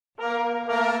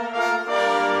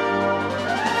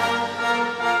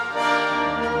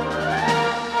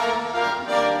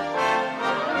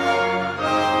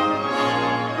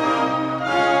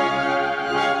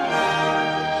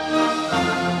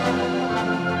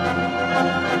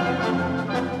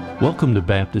Welcome to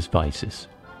Baptist Vices.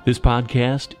 This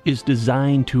podcast is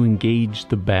designed to engage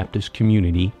the Baptist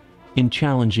community in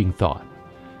challenging thought.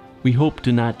 We hope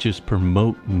to not just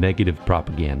promote negative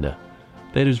propaganda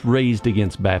that is raised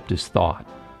against Baptist thought,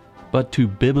 but to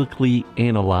biblically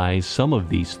analyze some of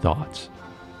these thoughts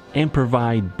and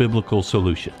provide biblical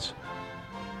solutions.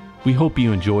 We hope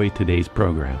you enjoy today's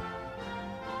program.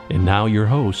 And now your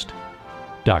host,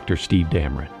 Dr. Steve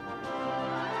Damron.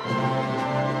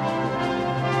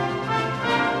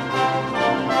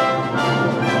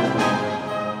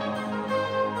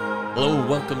 Hello,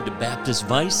 welcome to Baptist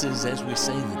Vices. As we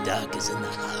say, the doc is in the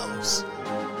house,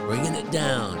 bringing it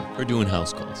down. We're doing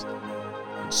house calls.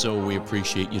 So we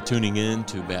appreciate you tuning in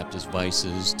to Baptist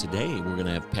Vices. Today, we're going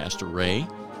to have Pastor Ray,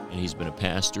 and he's been a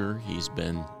pastor. He's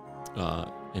been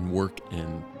in work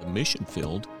in the mission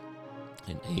field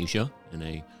in Asia, in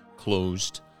a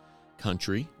closed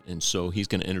country. And so he's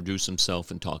going to introduce himself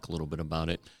and talk a little bit about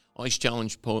it. Always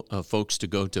challenge folks to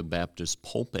go to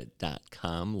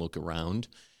baptistpulpit.com, look around,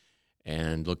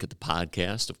 and look at the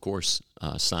podcast. Of course,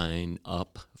 sign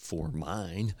up for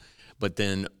mine, but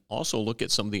then also look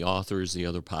at some of the authors, the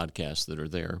other podcasts that are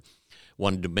there.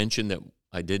 Wanted to mention that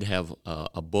I did have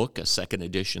a book, a second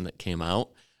edition that came out.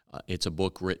 It's a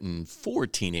book written for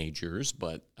teenagers,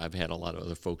 but I've had a lot of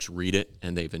other folks read it,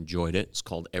 and they've enjoyed it. It's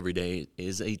called Every Day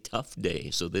is a Tough Day.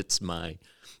 So that's my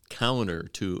counter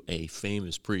to a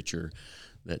famous preacher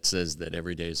that says that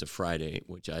every day is a Friday,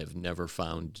 which I've never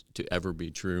found to ever be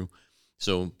true.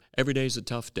 So every day is a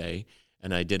tough day,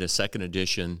 and I did a second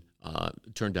edition.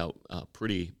 Turned out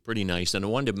pretty nice. And I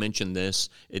wanted to mention this.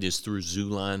 It is through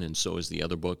Xulon, and so is the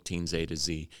other book, Teens A to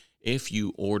Z. If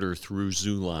you order through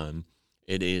Xulon,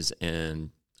 it is an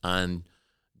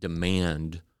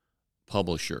on-demand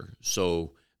publisher.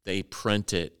 So they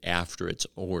print it after it's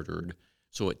ordered.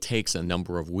 So it takes a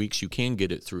number of weeks. You can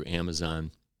get it through Amazon,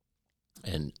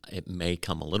 and it may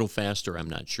come a little faster. I'm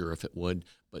not sure if it would,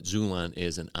 but Xulon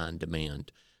is an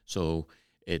on-demand. So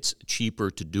it's cheaper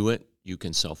to do it. You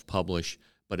can self-publish,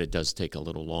 but it does take a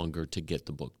little longer to get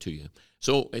the book to you.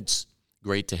 So it's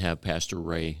great to have Pastor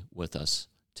Ray with us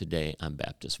today on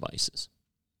Baptist Vices.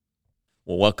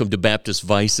 Well, welcome to Baptist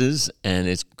Vices, and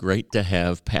it's great to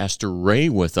have Pastor Ray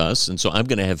with us. And so I'm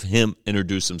going to have him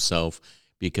introduce himself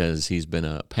because he's been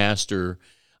a pastor.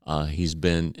 He's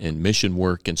been in mission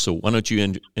work. And so why don't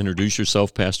you introduce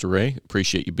yourself, Pastor Ray?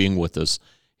 Appreciate you being with us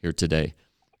here today.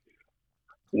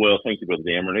 Well, thank you, Brother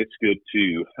Damron. It's good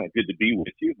to be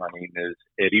with you. My name is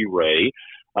Eddie Ray.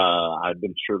 I've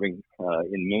been serving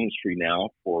in ministry now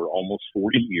for almost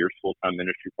 40 years, full-time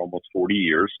ministry for almost 40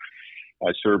 years.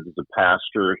 I served as a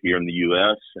pastor here in the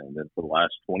U.S., and then for the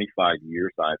last 25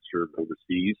 years, I've served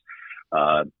overseas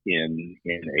in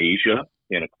Asia,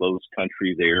 in a closed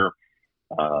country there,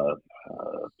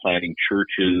 planting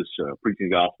churches, preaching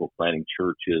the gospel, planting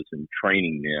churches, and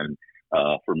training men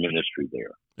for ministry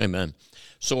there. Amen.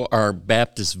 So our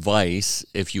Baptist vice,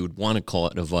 if you would want to call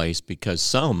it a vice, because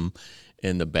some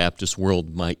in the Baptist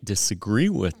world might disagree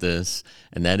with this,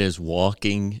 and that is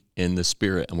walking in the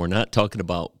Spirit. And we're not talking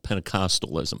about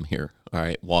Pentecostalism here, all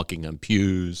right? Walking on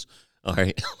pews, all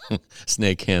right?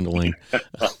 Snake handling.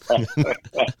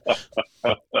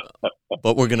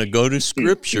 But we're going to go to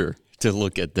Scripture to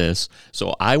look at this.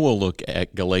 So I will look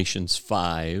at Galatians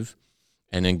 5,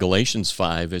 and in Galatians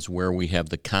 5 is where we have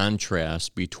the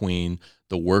contrast between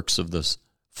the works of the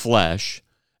flesh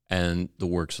and the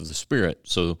works of the Spirit.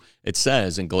 So it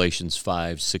says in Galatians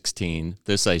 5:16,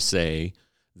 "This I say,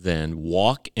 then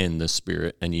walk in the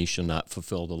Spirit, and ye shall not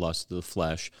fulfill the lust of the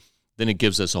flesh." Then it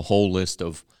gives us a whole list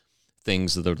of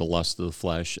things that are the lust of the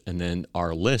flesh, and then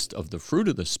our list of the fruit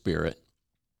of the Spirit,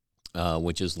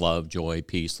 which is love, joy,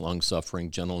 peace,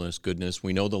 long-suffering, gentleness, goodness.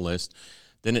 We know the list.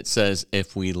 Then it says,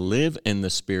 if we live in the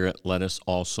Spirit, let us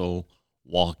also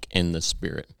walk in the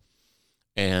Spirit.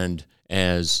 And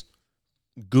as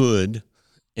good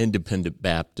independent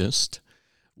Baptist,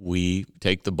 we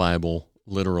take the Bible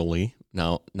literally,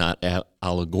 now not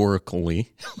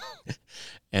allegorically.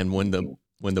 And when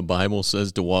the Bible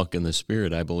says to walk in the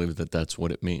Spirit, I believe that that's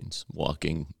what it means,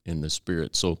 walking in the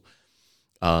Spirit. So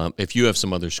if you have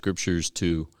some other scriptures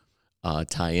to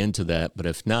tie into that, but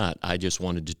if not, I just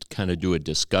wanted to kind of do a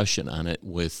discussion on it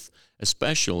with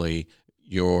especially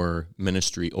your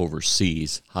ministry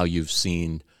overseas, how you've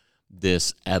seen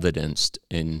this evidenced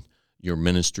in your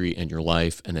ministry and your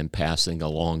life, and then passing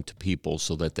along to people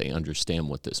so that they understand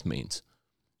what this means.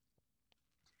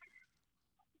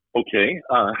 Okay.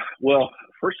 Well,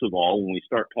 first of all, when we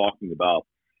start talking about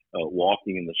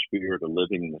walking in the Spirit or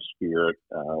living in the Spirit,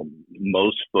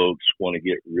 most folks want to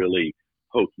get really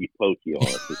hokey pokey on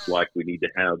us. It's like we need to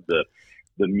have the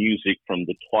the music from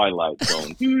the Twilight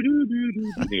Zone,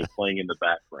 playing in the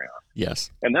background. Yes.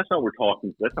 And that's not what we're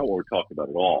talking about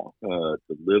at all. To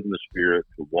live in the Spirit,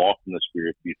 to walk in the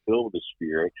Spirit, to be filled with the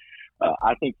Spirit.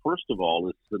 I think, first of all,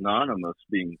 it's synonymous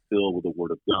being filled with the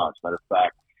Word of God. As a matter of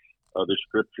fact, the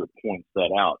Scripture points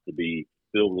that out. To be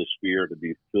filled with the Spirit, to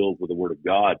be filled with the Word of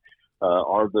God,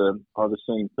 are the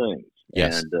same things.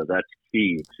 Yes. And that's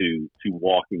key to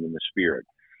walking in the Spirit.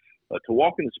 To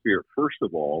walk in the Spirit, first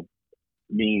of all,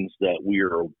 means that we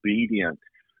are obedient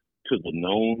to the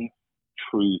known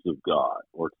truths of God,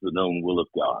 or to the known will of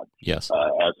God. Yes.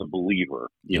 As a believer,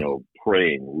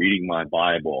 praying, reading my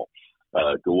Bible,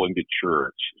 going to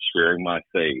church, sharing my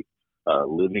faith,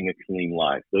 living a clean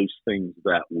life, those things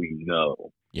that we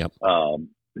know. Yep.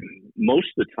 Most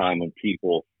of the time when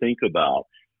people think about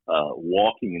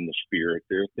walking in the Spirit,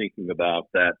 they're thinking about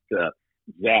that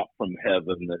zap from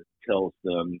heaven that tells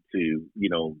them to,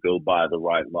 go buy the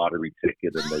right lottery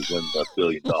ticket and they win the $1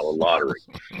 billion lottery.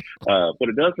 But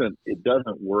it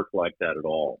doesn't work like that at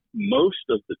all. Most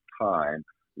of the time,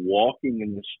 walking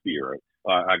in the Spirit,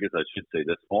 I guess I should say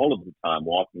this, all of the time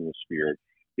walking in the Spirit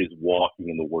is walking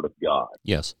in the Word of God.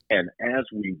 Yes. And as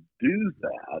we do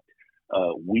that,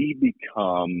 we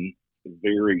become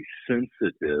very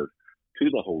sensitive to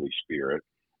the Holy Spirit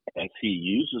as He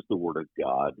uses the Word of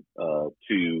God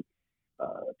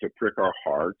to prick our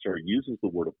hearts, or uses the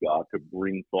Word of God to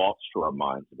bring thoughts to our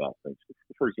minds about things.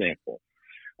 For example,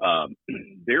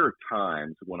 there are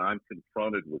times when I'm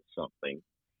confronted with something,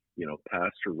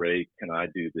 Pastor Ray, can I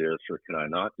do this or can I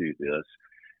not do this?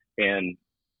 And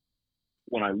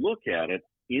when I look at it,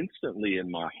 instantly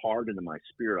in my heart and in my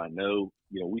spirit, I know,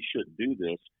 we shouldn't do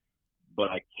this, but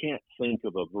I can't think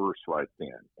of a verse right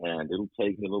then. And it'll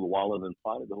take me a little while, and then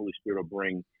finally the Holy Spirit will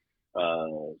bring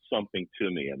something to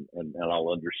me, and I'll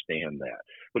understand that.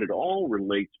 But it all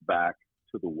relates back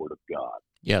to the Word of God.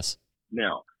 Yes.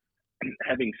 Now,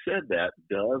 having said that,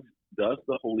 does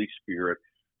the Holy Spirit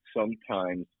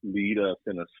sometimes lead us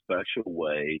in a special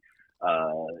way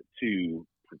to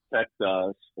protect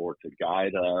us, or to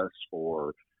guide us,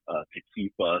 or to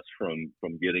keep us from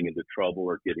getting into trouble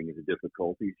or getting into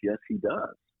difficulties? Yes, He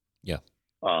does. Yeah.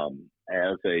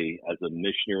 As a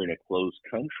missionary in a closed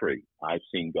country, I've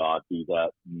seen God do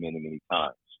that many, many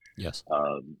times. Yes.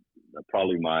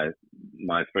 Probably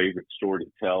my favorite story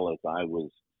to tell is I was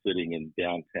sitting in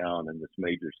downtown in this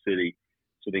major city,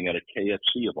 sitting at a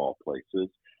KFC of all places.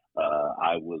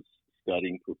 I was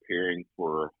studying, preparing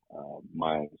for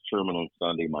my sermon on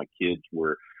Sunday. My kids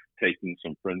were taking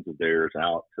some friends of theirs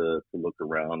out to look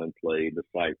around and play, to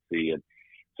sightsee. And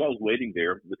so I was waiting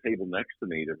there at the table next to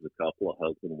me. There's a couple, a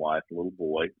husband, wife, a little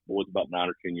boy. The boy's about 9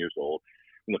 or 10 years old.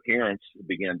 And the parents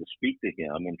began to speak to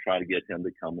him and try to get him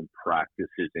to come and practice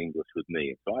his English with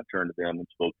me. So I turned to them and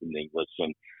spoke in English.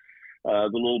 And the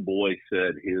little boy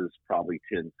said his probably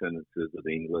 10 sentences of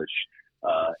English.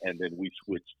 And then we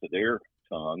switched to their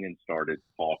tongue and started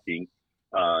talking.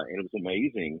 And it was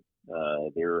amazing.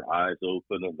 Their eyes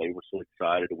opened and they were so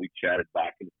excited. And we chatted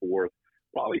back and forth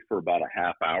probably for about a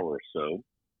half hour or so.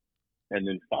 And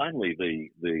then finally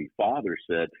the father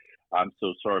said, "I'm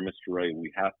so sorry, Mr. Ray, we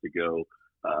have to go.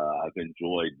 I've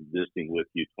enjoyed visiting with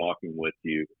you, talking with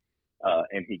you."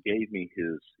 And he gave me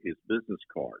his business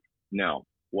card. Now,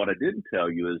 what I didn't tell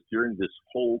you is during this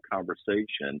whole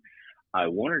conversation, I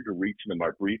wanted to reach into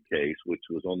my briefcase, which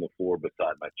was on the floor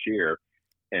beside my chair,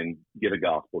 and get a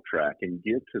gospel tract and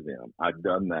give to them. I've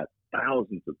done that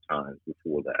thousands of times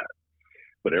before that.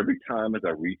 But every time as I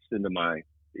reached into my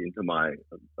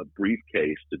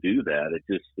briefcase to do that,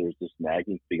 there's this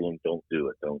nagging feeling, don't do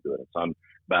it. So I'm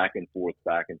back and forth.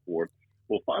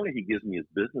 Well, finally he gives me his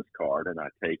business card, and I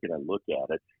take it, I look at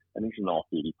it, and he's an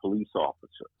off-duty police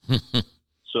officer.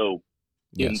 So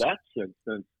Yes. in that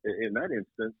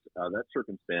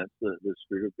circumstance, the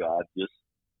Spirit of God just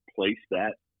placed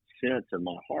that sense in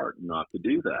my heart not to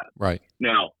do that. Right.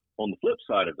 Now, on the flip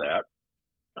side of that,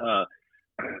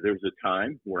 there was a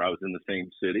time where I was in the same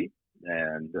city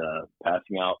and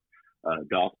passing out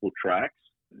gospel tracts.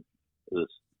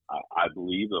 I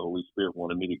believe the Holy Spirit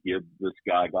wanted me to give this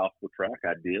guy a gospel tract.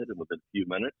 I did, and within a few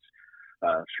minutes,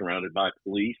 surrounded by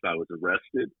police, I was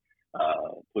arrested,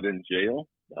 put in jail,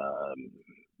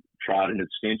 tried in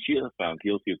absentia, found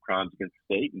guilty of crimes against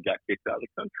the state, and got kicked out of the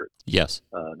country. Yes.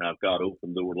 Now God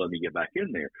opened the door, let me get back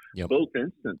in there. Yep. Both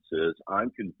instances, I'm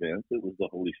convinced it was the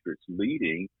Holy Spirit's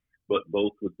leading, but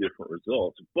both with different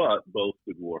results, but both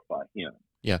to glorify Him.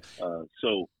 Yeah.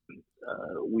 So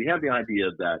we have the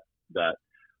idea that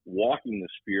walking the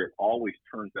Spirit always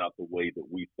turns out the way that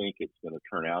we think it's going to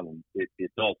turn out, and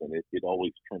it doesn't. It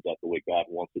always turns out the way God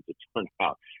wants it to turn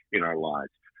out in our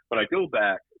lives. But I go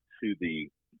back to the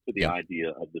idea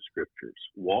of the Scriptures.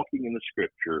 Walking in the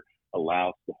Scripture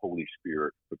allows the Holy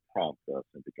Spirit to prompt us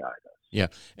and to guide us. Yeah,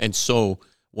 and so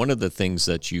one of the things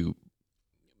that you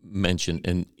mentioned,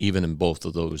 and even in both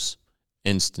of those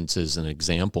instances and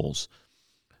examples,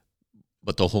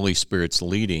 but the Holy Spirit's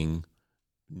leading,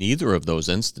 neither of those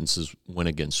instances went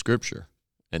against Scripture.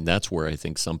 And that's where I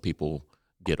think some people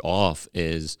get off,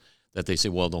 is that they say,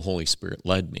 well, the Holy Spirit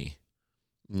led me.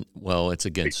 Well, it's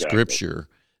against Scripture.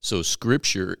 So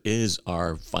Scripture is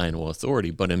our final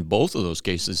authority. But in both of those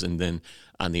cases, and then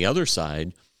on the other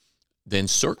side, then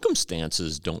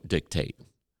circumstances don't dictate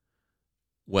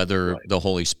whether the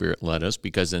Holy Spirit led us,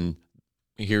 because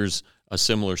here's a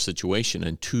similar situation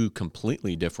and two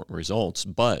completely different results,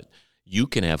 but you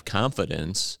can have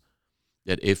confidence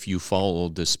that if you follow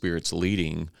the Spirit's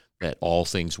leading, that all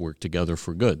things work together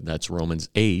for good. That's Romans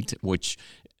 8, which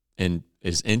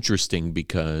is interesting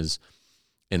because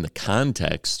in the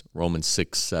context, Romans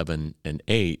 6, 7, and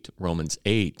 8, Romans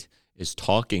 8 is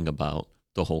talking about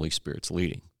the Holy Spirit's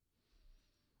leading.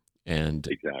 And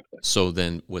so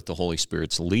then with the Holy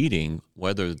Spirit's leading,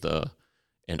 whether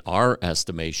in our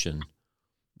estimation,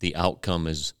 the outcome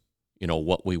is,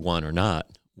 what we want or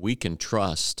not, we can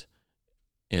trust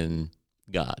in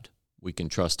God. We can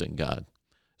trust in God.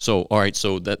 So, all right,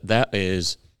 so that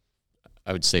is,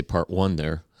 I would say, part one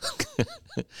there.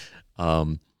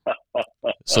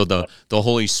 So the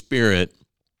Holy Spirit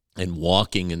and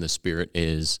walking in the Spirit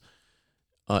is,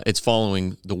 it's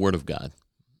following the Word of God.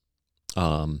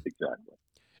 Exactly.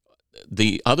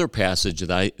 The other passage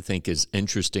that I think is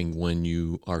interesting when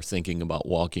you are thinking about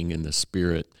walking in the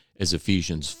Spirit is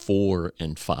Ephesians 4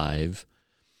 and 5.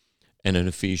 And in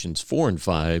Ephesians 4 and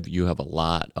 5, you have a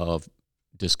lot of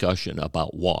discussion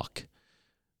about walk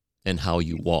and how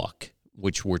you walk,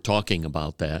 which we're talking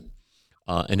about that.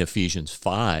 And Ephesians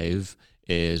 5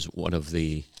 is one of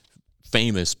the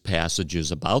famous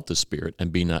passages about the Spirit,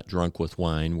 and be not drunk with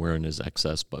wine wherein is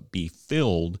excess, but be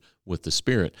filled with the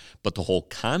Spirit. But the whole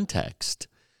context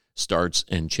starts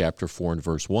in chapter 4 and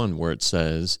verse 1, where it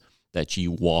says that ye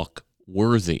walk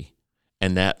worthy.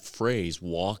 And that phrase,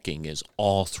 walking, is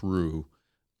all through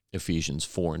Ephesians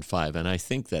 4 and 5. And I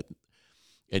think that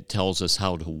it tells us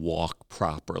how to walk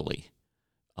properly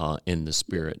in the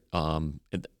Spirit.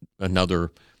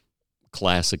 Another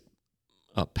classic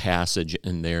passage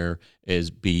in there is,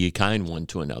 be ye kind one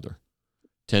to another,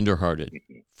 tenderhearted,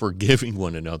 forgiving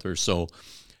one another. So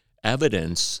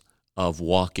evidence of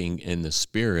walking in the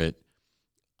Spirit,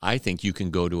 I think you can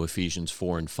go to Ephesians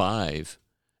 4 and 5,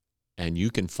 and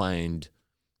you can find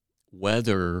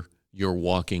whether your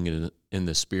walking in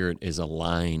the Spirit is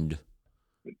aligned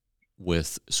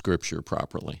with Scripture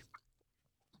properly,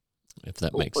 if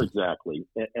that makes sense. Exactly.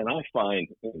 And I find,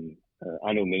 and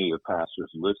I know many of the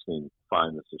pastors listening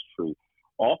find this is true,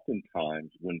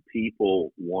 oftentimes when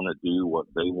people want to do what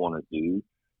they want to do,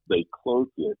 they cloak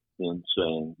it in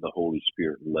saying, the Holy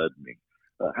Spirit led me.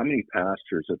 How many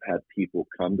pastors have had people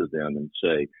come to them and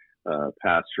say,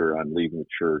 Pastor, I'm leaving the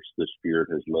church, the Spirit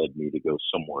has led me to go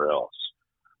somewhere else?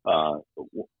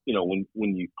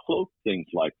 When you cloak things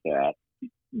like that,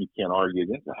 you can't argue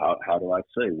against it. How do I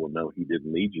say, well, no, he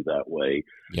didn't lead you that way?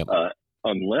 Yep.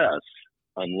 Unless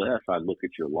I look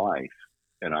at your life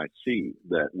and I see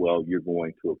that, well, you're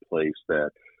going to a place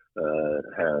that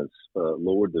has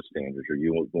lowered the standards, or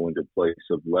you're going to a place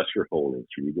of lesser holiness,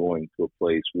 or you're going to a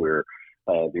place where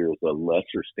there's a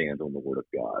lesser stand on the Word of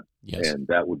God. Yes. And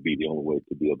that would be the only way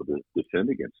to be able to defend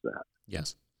against that.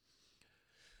 Yes.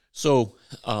 So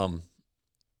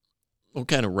we'll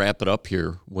kind of wrap it up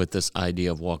here with this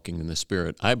idea of walking in the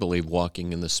Spirit. I believe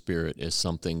walking in the Spirit is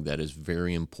something that is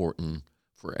very important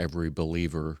for every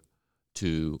believer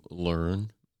to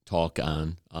learn, talk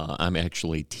on. I'm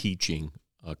actually teaching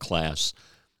a class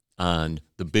on,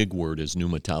 the big word is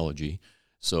pneumatology.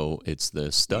 So it's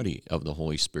the study of the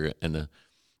Holy Spirit. And,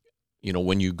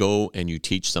 when you go and you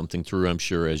teach something through, I'm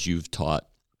sure as you've taught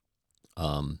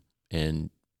in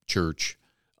church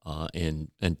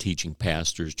and teaching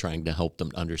pastors, trying to help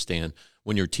them understand,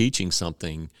 when you're teaching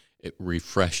something, it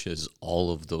refreshes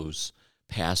all of those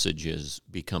passages,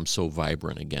 become so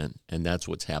vibrant again. And that's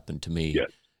what's happened to me,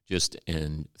 just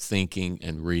in thinking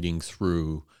and reading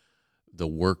through the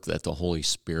work that the Holy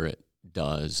Spirit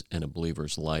does in a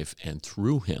believer's life and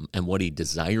through him and what he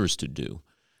desires to do.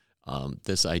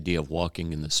 This idea of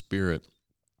walking in the Spirit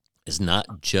is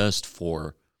not just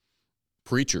for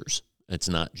preachers. It's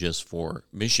not just for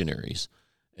missionaries.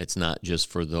 It's not just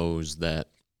for those that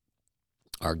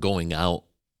are going out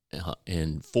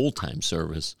in full-time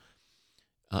service.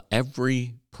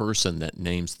 Every person that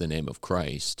names the name of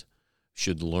Christ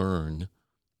should learn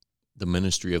the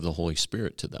ministry of the Holy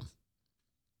Spirit to them.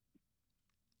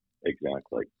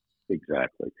 Exactly.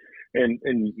 And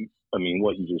I mean,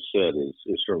 what you just said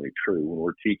is certainly true. When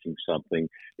we're teaching something,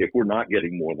 if we're not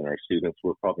getting more than our students,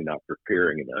 we're probably not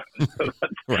preparing enough.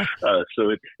 Right. So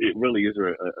it really is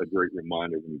a great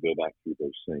reminder when you go back through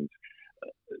those things.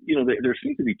 There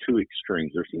seems to be two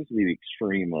extremes. There seems to be the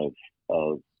extreme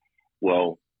of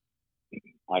well,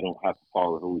 I don't have to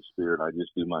follow the Holy Spirit. I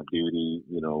just do my duty,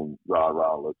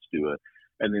 rah, let's do it.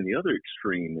 And then the other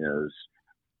extreme is,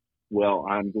 well,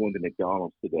 I'm going to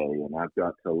McDonald's today, and I've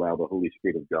got to allow the Holy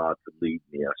Spirit of God to lead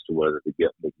me as to whether to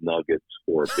get McNuggets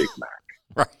or a Big Mac.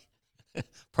 Right.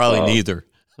 Probably neither.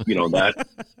 That.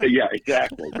 Yeah,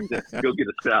 exactly. Go get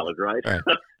a salad, right?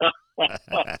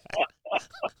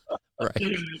 Right.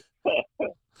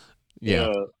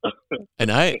 Yeah.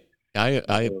 And I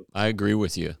agree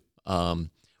with you.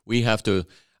 We have to,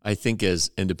 I think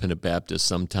as independent Baptists,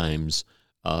 sometimes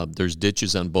there's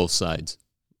ditches on both sides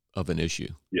of an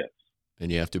issue. Yes.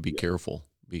 And you have to be careful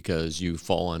because you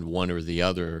fall on one or the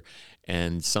other.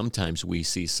 And sometimes we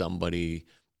see somebody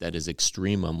that is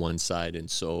extreme on one side. And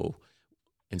so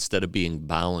instead of being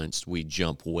balanced, we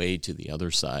jump way to the other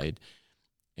side.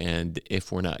 And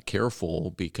if we're not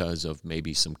careful because of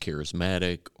maybe some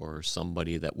charismatic or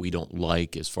somebody that we don't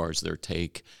like as far as their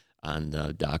take on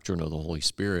the doctrine of the Holy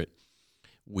Spirit,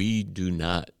 we do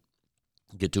not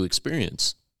get to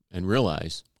experience and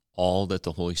realize all that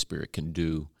the Holy Spirit can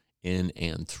do in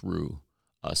and through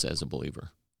us as a believer.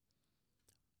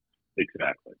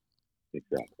 Exactly.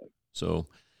 So,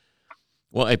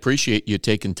 well, I appreciate you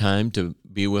taking time to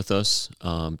be with us,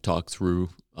 talk through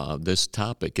this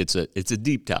topic. It's a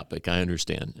deep topic, I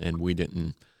understand, and we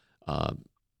didn't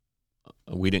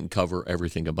cover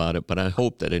everything about it, but I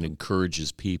hope that it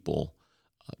encourages people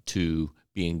to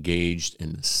be engaged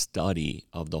in the study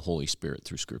of the Holy Spirit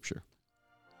through Scripture.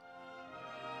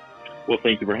 Well,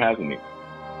 thank you for having me.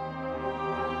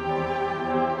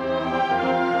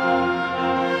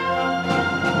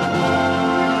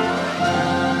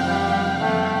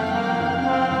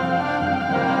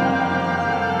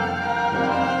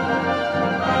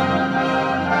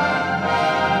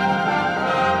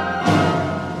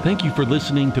 Thank you for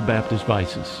listening to Baptist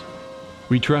Vices.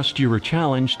 We trust you were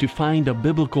challenged to find a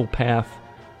biblical path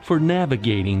for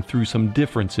navigating through some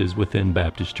differences within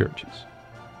Baptist churches.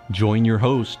 Join your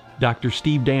host, Dr.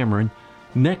 Steve Dameron,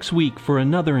 next week for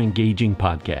another engaging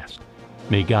podcast.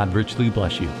 May God richly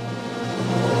bless you.